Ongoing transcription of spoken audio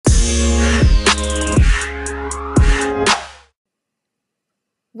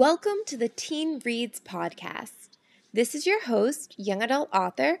Welcome to the Teen Reads Podcast. This is your host, young adult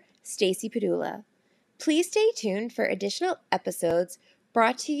author, Stacy Padula. Please stay tuned for additional episodes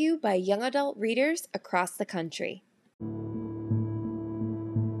brought to you by young adult readers across the country.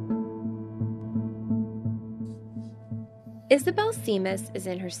 Isabel Seamus is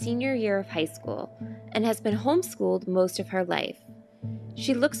in her senior year of high school and has been homeschooled most of her life.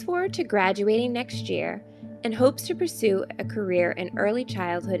 She looks forward to graduating next year and hopes to pursue a career in early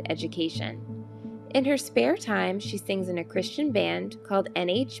childhood education. In her spare time, she sings in a Christian band called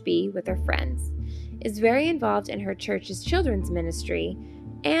NHB with her friends, is very involved in her church's children's ministry,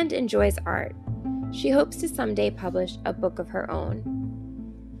 and enjoys art. She hopes to someday publish a book of her own.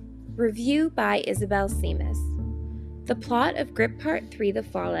 Review by Isabel Seamus. The plot of Grip Part 3 The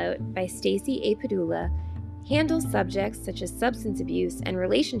Fallout by Stacy A. Padula handles subjects such as substance abuse and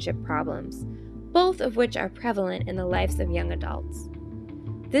relationship problems, both of which are prevalent in the lives of young adults.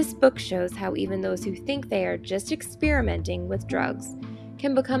 This book shows how even those who think they are just experimenting with drugs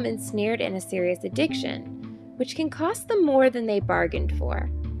can become ensnared in a serious addiction, which can cost them more than they bargained for.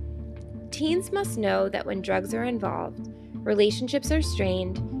 Teens must know that when drugs are involved, relationships are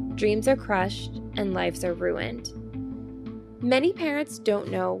strained, dreams are crushed, and lives are ruined. Many parents don't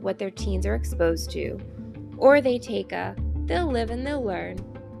know what their teens are exposed to, or they take a "they'll live and they'll learn"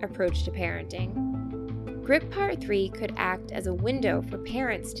 approach to parenting. Grip Part 3 could act as a window for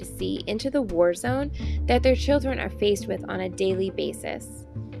parents to see into the war zone that their children are faced with on a daily basis.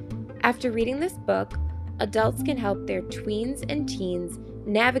 After reading this book, adults can help their tweens and teens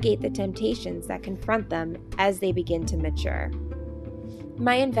navigate the temptations that confront them as they begin to mature.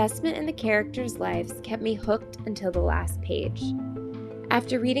 My investment in the characters' lives kept me hooked until the last page.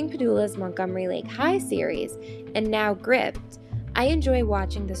 After reading Padula's Montgomery Lake High series, and now Gripped, I enjoy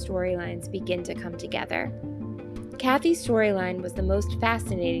watching the storylines begin to come together. Kathy's storyline was the most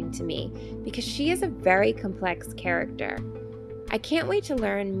fascinating to me because she is a very complex character. I can't wait to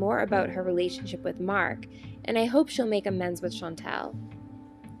learn more about her relationship with Mark, and I hope she'll make amends with Chantel.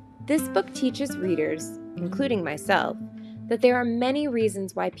 This book teaches readers, including myself, that there are many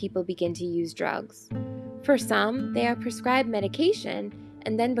reasons why people begin to use drugs. For some, they are prescribed medication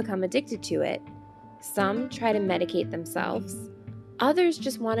and then become addicted to it. Some try to medicate themselves. Others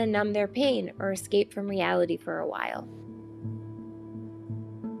just want to numb their pain or escape from reality for a while.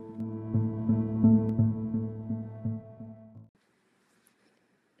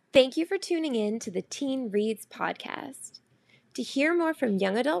 Thank you for tuning in to the Teen Reads Podcast. To hear more from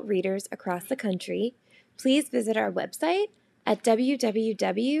young adult readers across the country, please visit our website at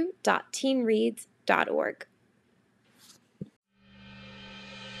www.teenreads.org.